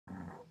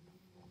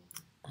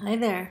Hi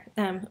there.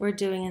 We're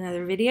doing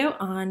another video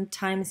on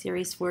time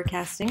series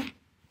forecasting.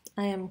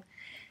 I am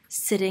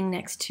sitting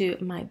next to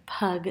my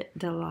pug,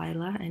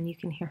 Delilah, and you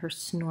can hear her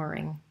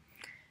snoring.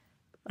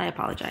 I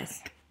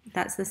apologize.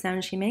 That's the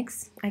sound she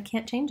makes. I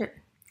can't change it.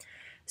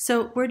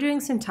 So we're doing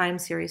some time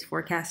series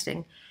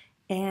forecasting,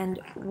 and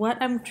what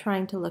I'm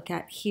trying to look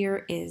at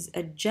here is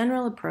a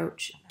general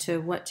approach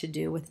to what to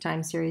do with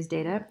time series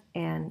data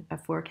and a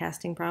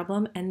forecasting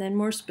problem, and then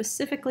more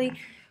specifically,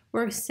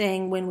 we're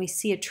saying when we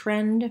see a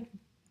trend,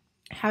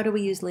 how do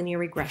we use linear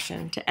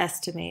regression to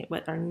estimate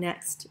what our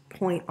next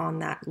point on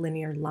that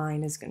linear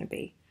line is going to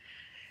be?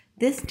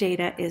 This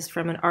data is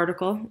from an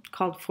article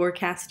called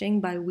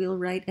Forecasting by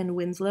Wheelwright and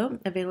Winslow,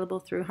 available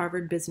through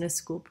Harvard Business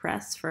School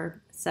Press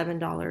for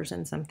 $7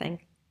 and something.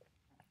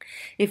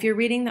 If you're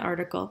reading the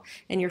article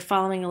and you're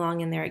following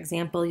along in their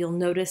example, you'll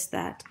notice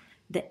that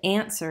the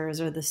answers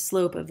or the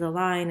slope of the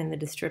line in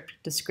the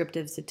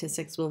descriptive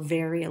statistics will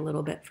vary a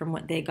little bit from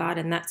what they got,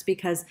 and that's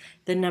because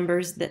the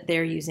numbers that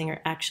they're using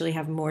actually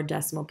have more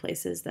decimal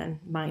places than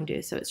mine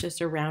do, so it's just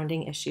a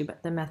rounding issue,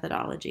 but the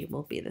methodology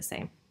will be the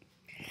same.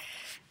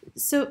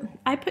 So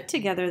I put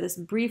together this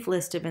brief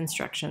list of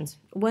instructions.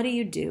 What do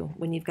you do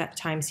when you've got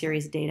time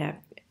series data?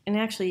 And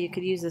actually, you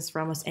could use this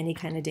for almost any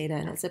kind of data,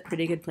 and it's a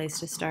pretty good place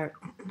to start.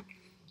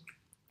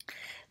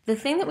 The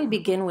thing that we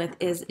begin with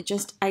is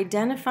just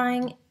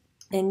identifying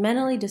and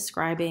mentally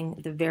describing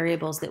the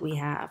variables that we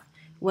have.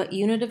 What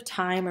unit of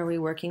time are we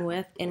working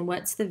with, and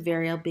what's the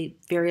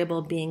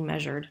variable being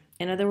measured?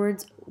 In other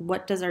words,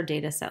 what does our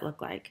data set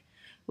look like?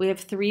 We have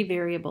three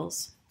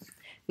variables.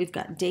 We've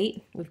got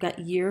date, we've got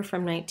year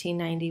from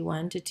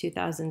 1991 to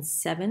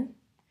 2007,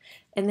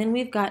 and then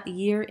we've got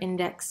year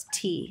index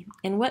T.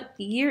 And what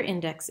year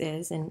index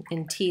is, and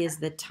T is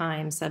the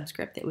time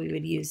subscript that we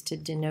would use to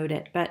denote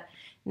it, but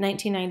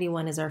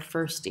 1991 is our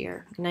first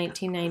year,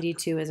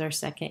 1992 is our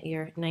second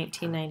year,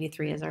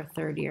 1993 is our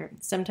third year.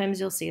 Sometimes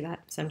you'll see that,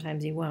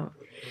 sometimes you won't.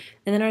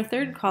 And then our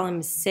third column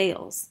is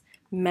sales,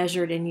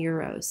 measured in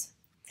euros.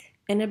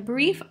 In a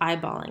brief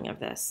eyeballing of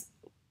this,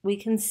 we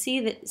can see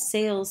that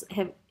sales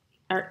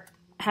are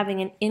having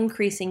an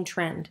increasing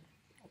trend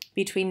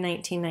between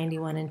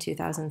 1991 and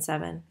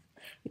 2007.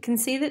 We can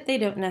see that they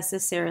don't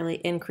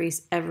necessarily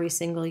increase every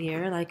single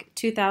year. Like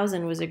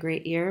 2000 was a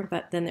great year,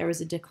 but then there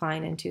was a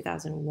decline in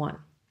 2001.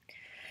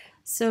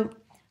 So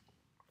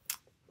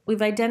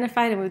we've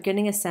identified and we're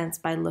getting a sense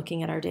by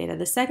looking at our data.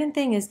 The second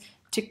thing is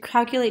to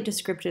calculate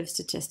descriptive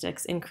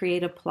statistics and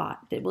create a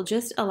plot that will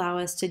just allow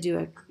us to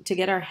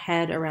get our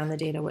head around the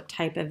data. What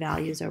type of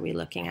values are we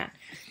looking at?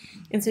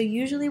 And so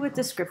usually with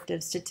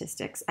descriptive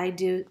statistics, I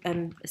do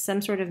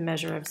some sort of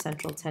measure of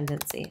central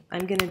tendency.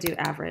 I'm going to do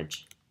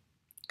average.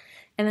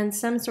 And then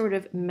some sort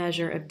of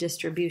measure of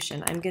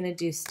distribution. I'm going to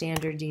do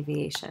standard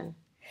deviation.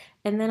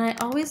 And then I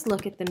always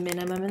look at the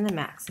minimum and the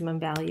maximum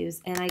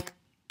values, and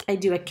I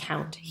do a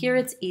count. Here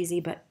it's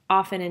easy, but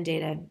often in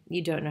data,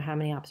 you don't know how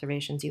many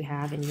observations you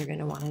have, and you're going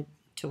to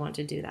want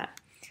to do that.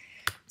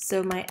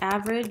 So my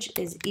average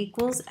is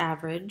equals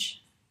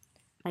average.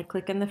 I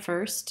click on the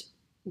first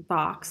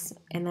box,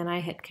 and then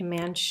I hit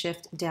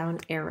Command-Shift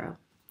down arrow,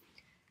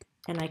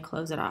 and I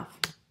close it off.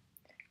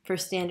 For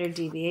standard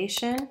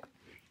deviation,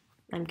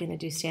 I'm going to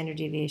do standard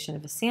deviation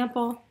of a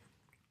sample.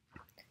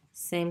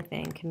 Same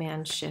thing,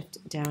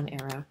 Command-Shift down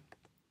arrow.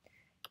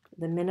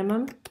 The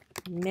minimum,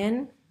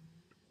 min,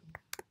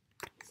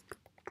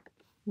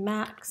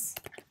 max,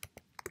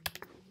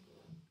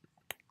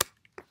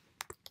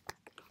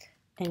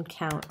 and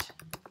count.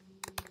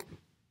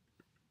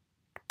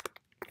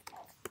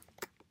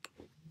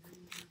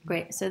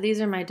 Great, so these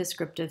are my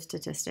descriptive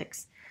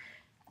statistics.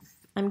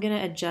 I'm going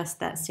to adjust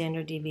that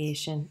standard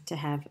deviation to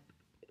have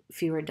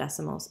fewer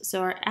decimals.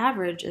 So our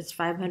average is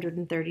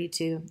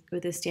 532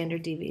 with a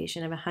standard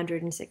deviation of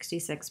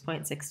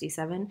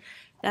 166.67.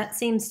 That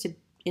seems to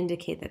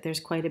indicate that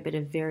there's quite a bit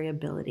of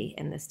variability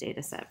in this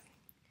data set.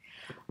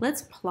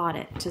 Let's plot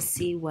it to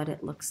see what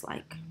it looks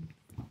like.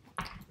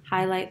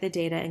 Highlight the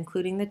data,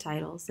 including the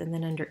titles, and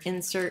then under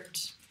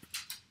Insert,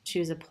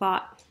 choose a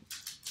plot.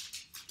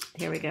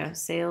 Here we go,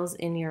 sales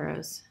in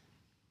euros.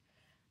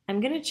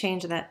 I'm going to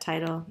change that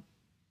title.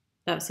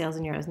 Oh, sales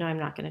in euros. No, I'm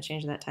not going to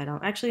change that title.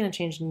 I'm actually going to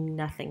change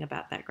nothing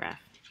about that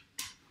graph.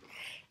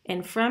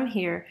 And from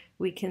here,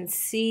 we can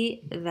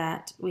see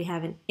that we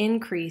have an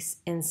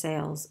increase in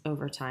sales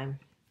over time.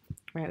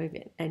 Right?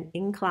 We've an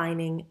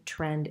inclining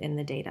trend in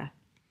the data.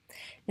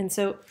 And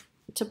so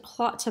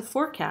to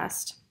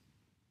forecast,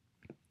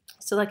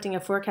 selecting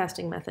a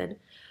forecasting method,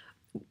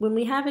 when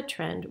we have a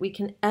trend, we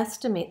can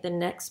estimate the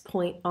next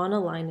point on a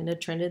line in a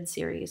trended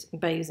series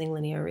by using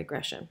linear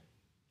regression.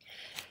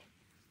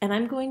 And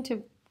I'm going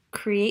to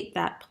create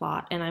that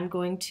plot, and I'm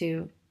going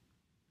to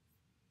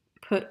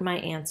put my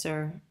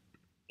answer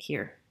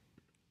here.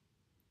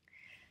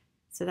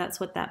 So that's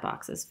what that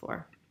box is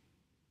for.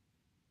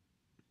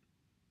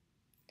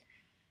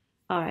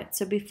 All right,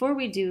 so before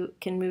we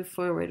can move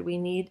forward, we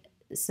need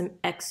some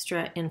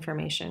extra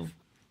information.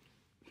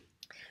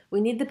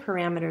 We need the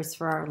parameters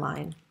for our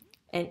line,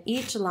 and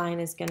each line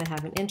is going to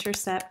have an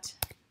intercept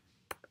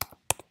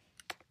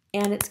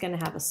and it's going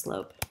to have a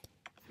slope.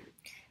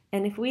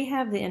 And if we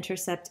have the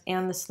intercept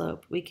and the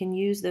slope, we can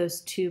use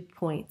those 2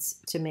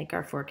 points to make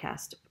our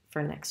forecast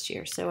for next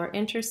year. So our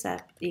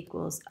intercept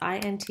equals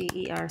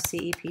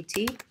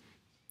intercept,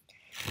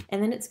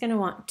 and then it's going to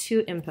want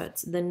 2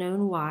 inputs, the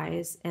known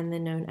y's and the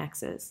known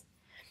x's.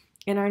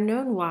 And our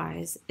known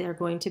y's are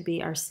going to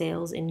be our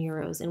sales in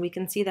euros, and we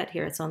can see that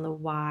here, it's on the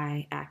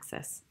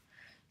y-axis.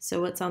 So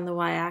what's on the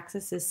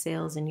y-axis is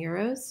sales in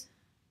euros,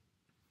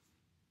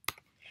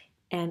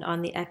 and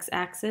on the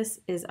x-axis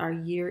is our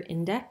year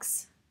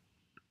index.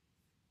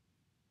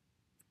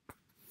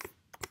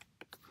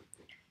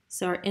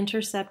 So our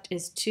intercept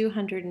is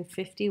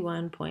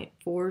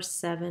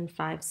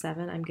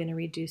 251.4757. I'm going to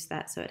reduce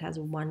that so it has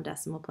 1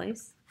 decimal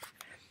place.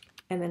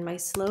 And then my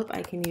slope,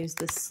 I can use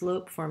the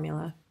slope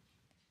formula.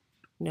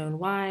 Known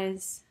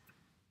y's,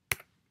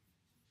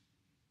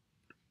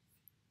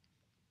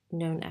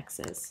 known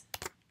x's.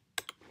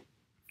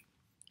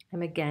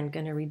 I'm again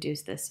going to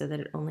reduce this so that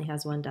it only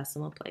has 1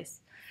 decimal place.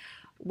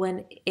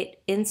 When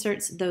it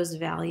inserts those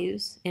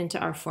values into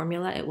our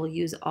formula, it will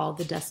use all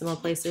the decimal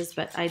places,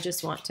 but I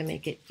just want to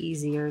make it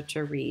easier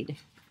to read.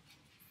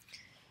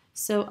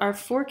 So our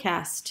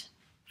forecast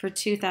for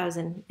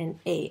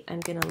 2008, I'm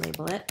going to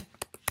label it,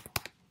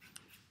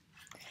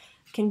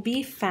 can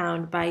be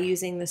found by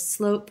using the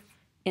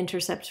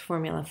slope-intercept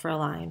formula for a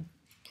line.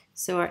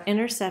 So our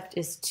intercept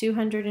is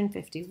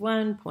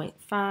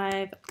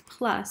 251.5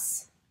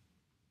 plus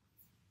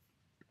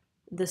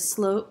the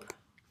slope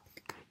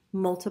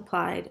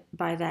multiplied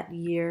by that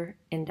year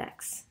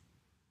index.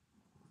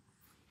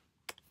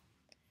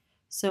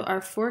 So our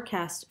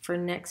forecast for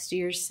next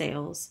year's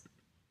sales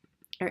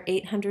are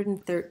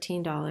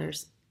 $813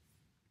 euros,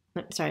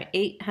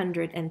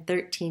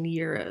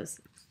 0.7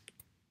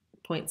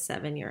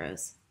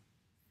 euros.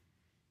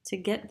 To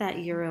get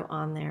that euro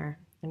on there,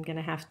 I'm going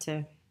to have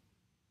to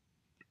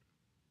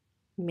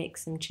make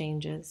some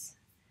changes.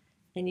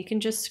 And you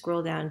can just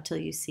scroll down until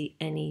you see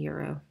any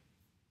euro.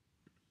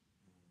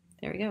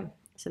 There we go.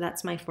 So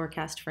that's my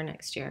forecast for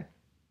next year.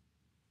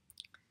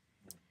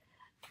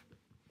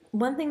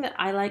 One thing that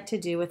I like to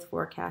do with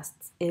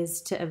forecasts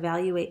is to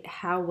evaluate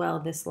how well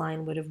this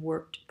line would have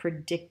worked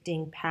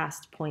predicting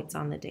past points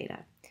on the data.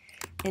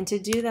 And to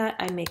do that,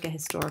 I make a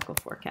historical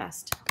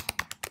forecast.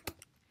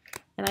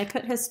 And I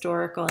put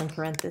historical in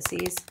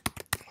parentheses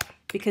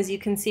because you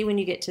can see when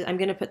you get to, I'm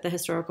going to put the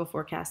historical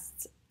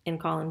forecasts in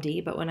column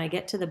D, but when I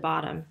get to the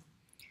bottom,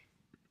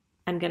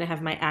 I'm going to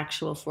have my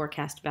actual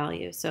forecast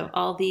value. So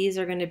all these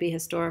are going to be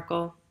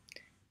historical,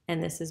 and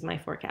this is my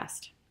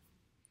forecast.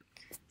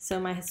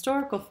 So my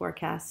historical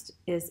forecast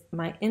is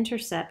my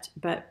intercept,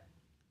 but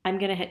I'm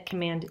going to hit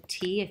Command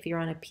T if you're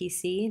on a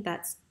PC.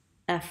 That's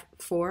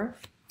F4.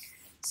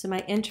 So my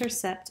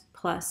intercept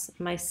plus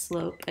my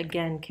slope,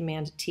 again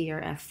Command T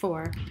or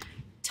F4,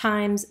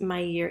 times my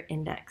year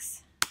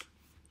index.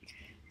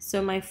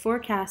 So my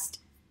forecast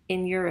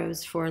in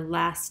euros for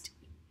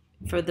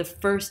the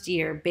first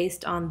year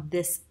based on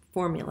this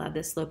formula,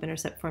 this slope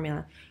intercept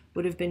formula,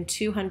 would have been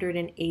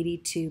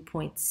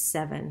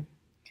 282.7.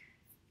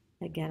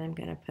 Again, I'm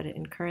going to put it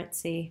in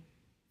currency.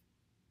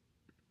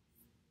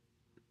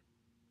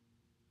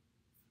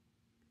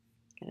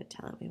 Got to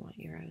tell it we want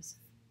euros.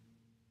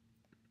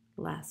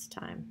 Last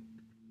time.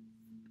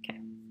 Okay.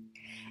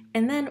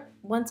 And then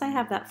once I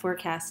have that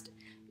forecast,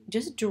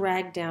 just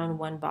drag down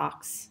 1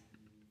 box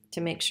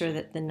to make sure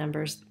that the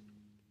numbers,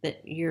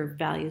 that your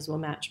values will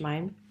match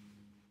mine.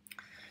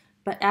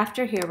 But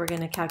after here, we're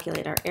going to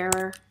calculate our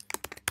error,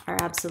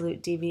 our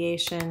absolute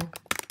deviation,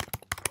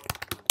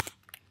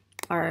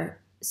 our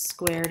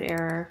squared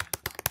error,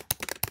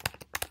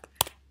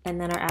 and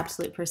then our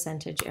absolute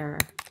percentage error.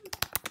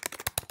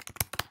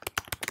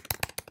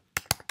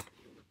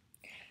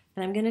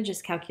 And I'm going to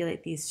just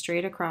calculate these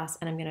straight across,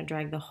 and I'm going to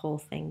drag the whole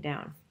thing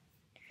down.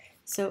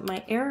 So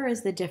my error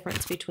is the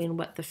difference between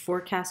what the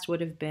forecast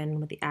would have been and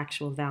what the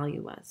actual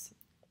value was.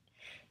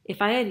 If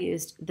I had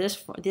used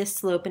this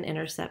slope and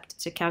intercept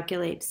to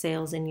calculate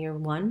sales in year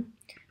 1,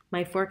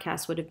 my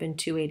forecast would have been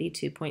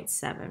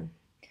 282.7.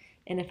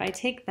 And if I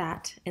take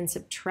that and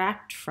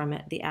subtract from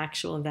it the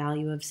actual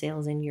value of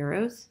sales in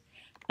euros,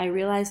 I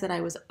realize that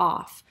I was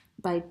off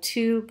by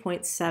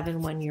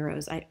 2.71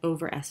 euros. I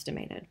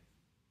overestimated.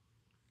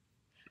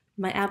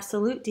 My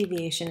absolute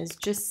deviation is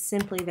just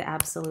simply the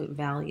absolute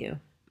value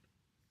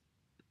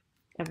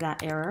of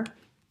that error.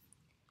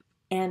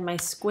 And my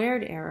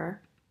squared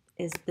error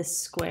is the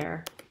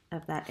square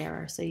of that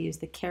error. So you use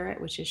the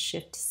caret, which is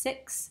shift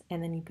 6,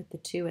 and then you put the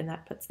 2, and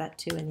that puts that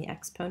 2 in the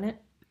exponent.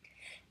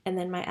 And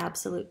then my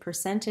absolute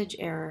percentage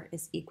error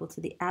is equal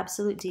to the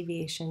absolute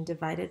deviation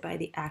divided by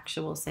the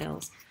actual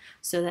sales.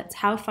 So that's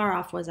how far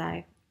off was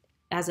I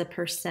as a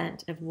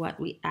percent of what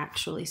we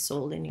actually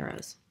sold in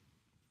euros.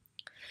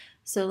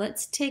 So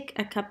let's take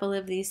a couple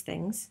of these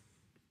things.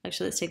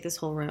 Actually, let's take this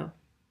whole row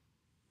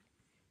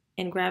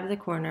and grab the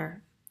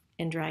corner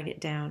and drag it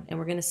down. And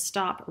we're going to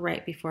stop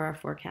right before our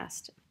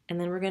forecast. And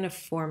then we're going to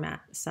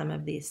format some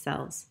of these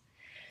cells.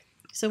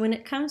 So when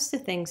it comes to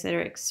things that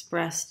are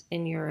expressed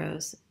in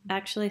euros,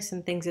 actually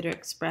some things that are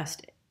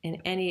expressed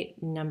in any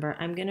number,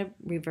 I'm going to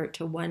revert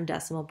to 1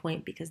 decimal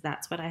point because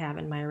that's what I have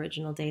in my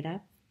original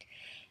data.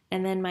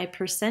 And then my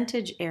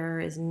percentage error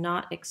is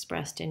not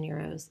expressed in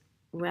euros.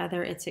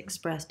 Rather, it's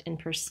expressed in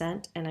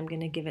percent, and I'm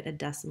going to give it a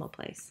decimal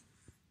place.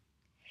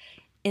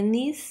 In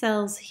these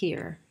cells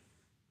here,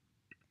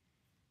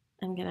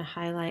 I'm going to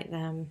highlight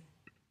them.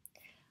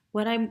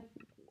 What I'm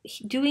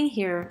doing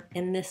here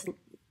in this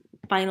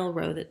final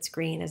row that's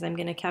green is I'm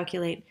going to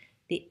calculate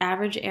the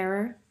average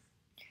error,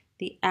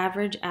 the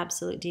average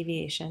absolute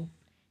deviation,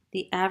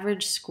 the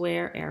average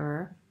square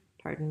error,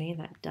 pardon me,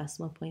 that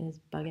decimal point is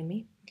bugging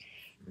me,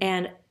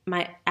 and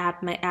my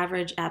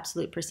average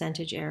absolute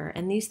percentage error.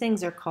 And these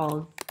things are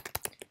called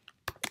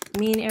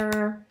mean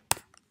error,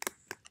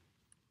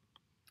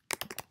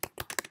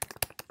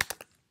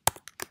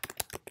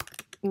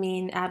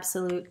 mean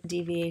absolute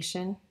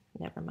deviation,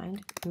 never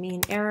mind,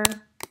 mean error,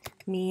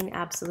 mean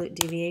absolute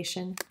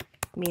deviation,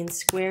 mean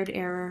squared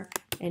error,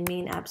 and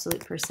mean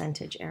absolute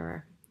percentage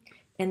error.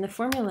 And the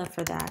formula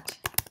for that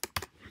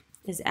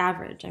is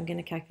average. I'm going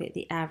to calculate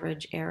the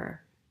average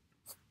error.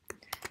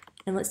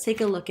 And let's take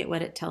a look at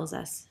what it tells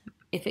us.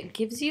 If it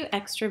gives you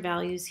extra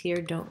values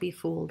here, don't be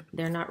fooled.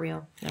 They're not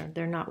real.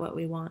 They're not what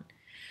we want.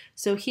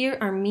 So here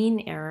our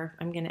mean error,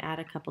 I'm going to add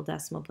a couple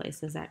decimal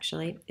places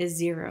actually, is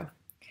 0.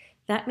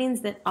 That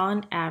means that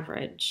on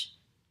average,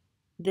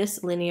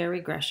 this linear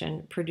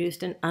regression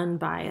produced an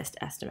unbiased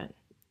estimate.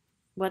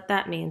 What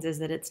that means is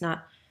that it's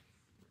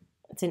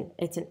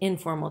an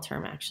informal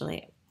term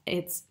actually.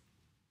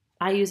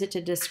 I use it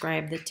to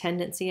describe the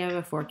tendency of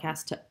a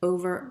forecast to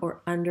over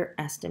or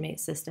underestimate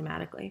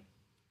systematically.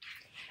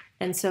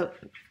 And so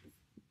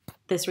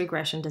this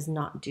regression does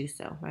not do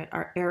so, right?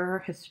 Our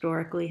error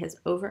historically has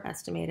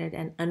overestimated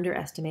and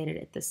underestimated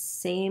at the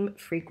same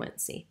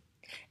frequency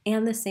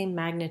and the same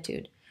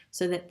magnitude,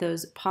 so that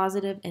those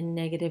positive and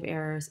negative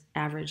errors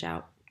average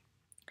out.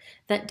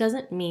 That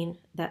doesn't mean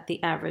that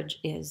the average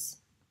is,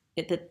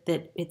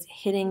 that it's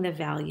hitting the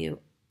value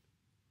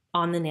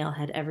on the nail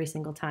head every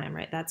single time,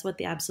 right? That's what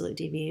the absolute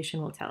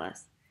deviation will tell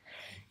us.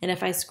 And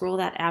if I scroll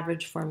that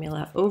average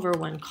formula over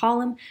one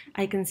column,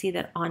 I can see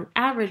that on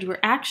average, we're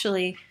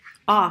actually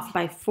off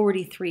by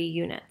 43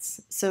 units.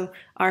 So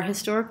our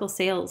historical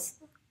sales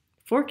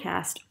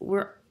forecast,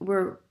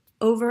 we're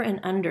over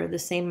and under the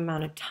same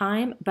amount of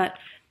time, but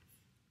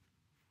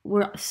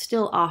we're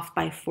still off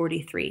by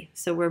 43.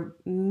 So we're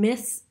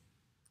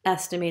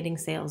misestimating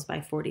sales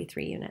by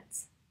 43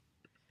 units.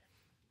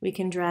 We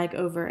can drag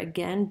over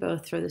again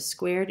both for the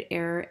squared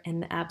error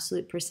and the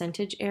absolute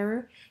percentage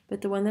error,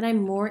 but the one that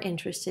I'm more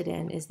interested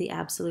in is the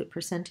absolute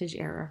percentage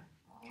error.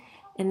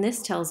 And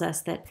this tells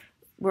us that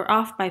we're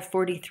off by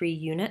 43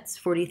 units,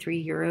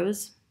 43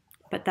 euros,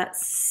 but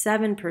that's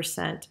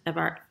 7% of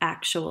our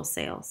actual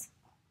sales.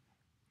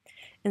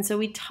 And so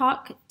we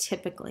talk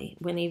typically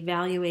when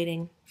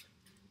evaluating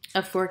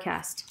a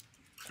forecast.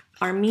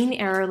 Our mean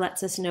error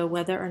lets us know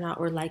whether or not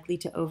we're likely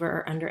to over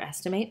or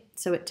underestimate.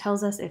 So it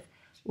tells us if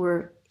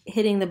we're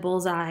hitting the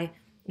bullseye,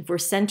 if we're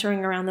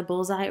centering around the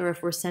bullseye, or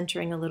if we're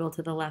centering a little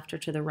to the left or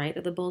to the right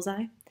of the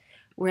bullseye.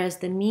 Whereas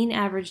the mean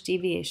average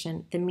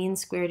deviation, the mean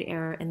squared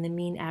error, and the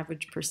mean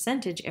average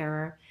percentage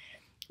error,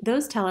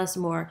 those tell us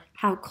more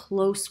how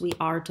close we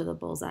are to the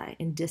bullseye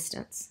in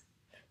distance.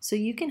 So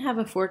you can have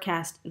a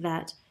forecast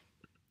that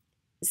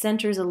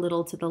centers a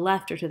little to the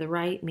left or to the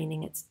right,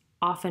 meaning it's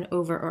often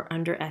over or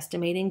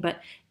underestimating, but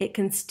it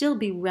can still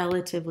be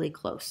relatively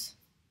close,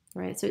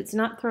 right? So it's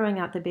not throwing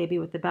out the baby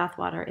with the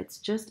bathwater. It's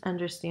just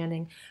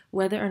understanding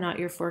whether or not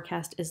your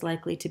forecast is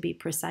likely to be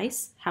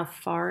precise. How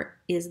far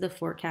is the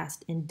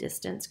forecast in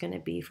distance going to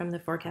be from the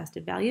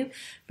forecasted value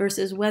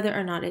versus whether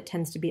or not it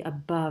tends to be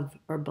above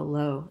or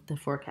below the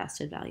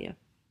forecasted value.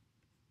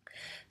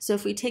 So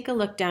if we take a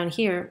look down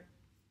here,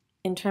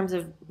 in terms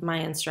of my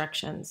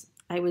instructions,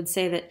 I would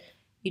say that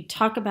you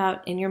talk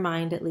about in your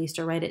mind at least,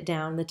 or write it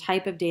down, the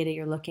type of data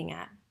you're looking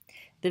at.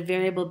 The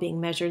variable being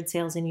measured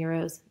sales in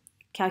euros.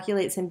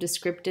 Calculate some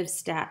descriptive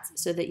stats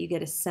so that you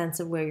get a sense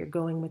of where you're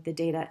going with the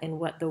data and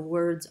what the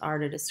words are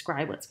to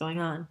describe what's going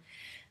on.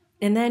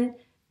 And then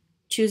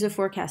choose a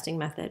forecasting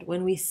method.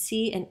 When we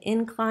see an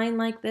incline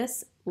like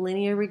this,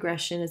 linear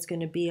regression is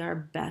going to be our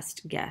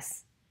best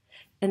guess.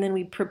 And then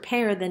we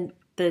prepare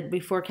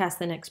we forecast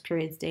the next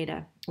period's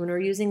data. When we're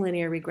using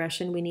linear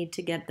regression, we need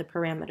to get the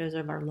parameters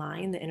of our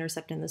line, the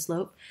intercept and the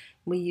slope.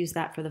 We use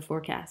that for the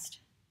forecast.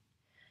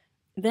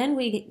 Then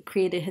we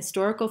create a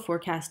historical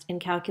forecast and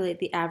calculate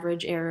the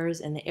average errors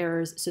and the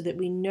errors so that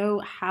we know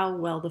how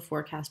well the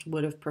forecast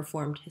would have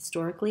performed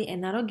historically,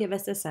 and that'll give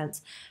us a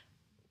sense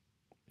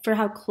for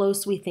how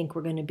close we think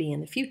we're going to be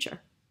in the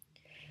future.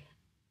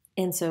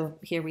 And so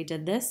here we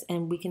did this,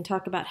 and we can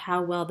talk about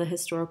how well the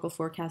historical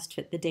forecast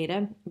fit the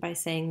data by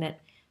saying that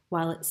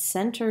while it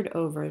centered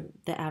over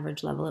the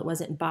average level, it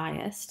wasn't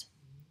biased,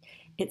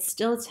 it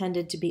still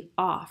tended to be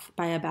off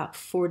by about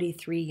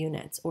 43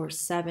 units, or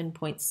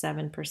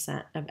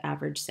 7.7% of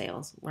average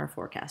sales, where our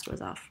forecast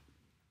was off.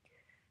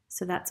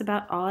 So that's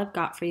about all I've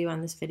got for you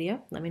on this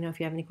video. Let me know if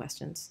you have any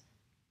questions.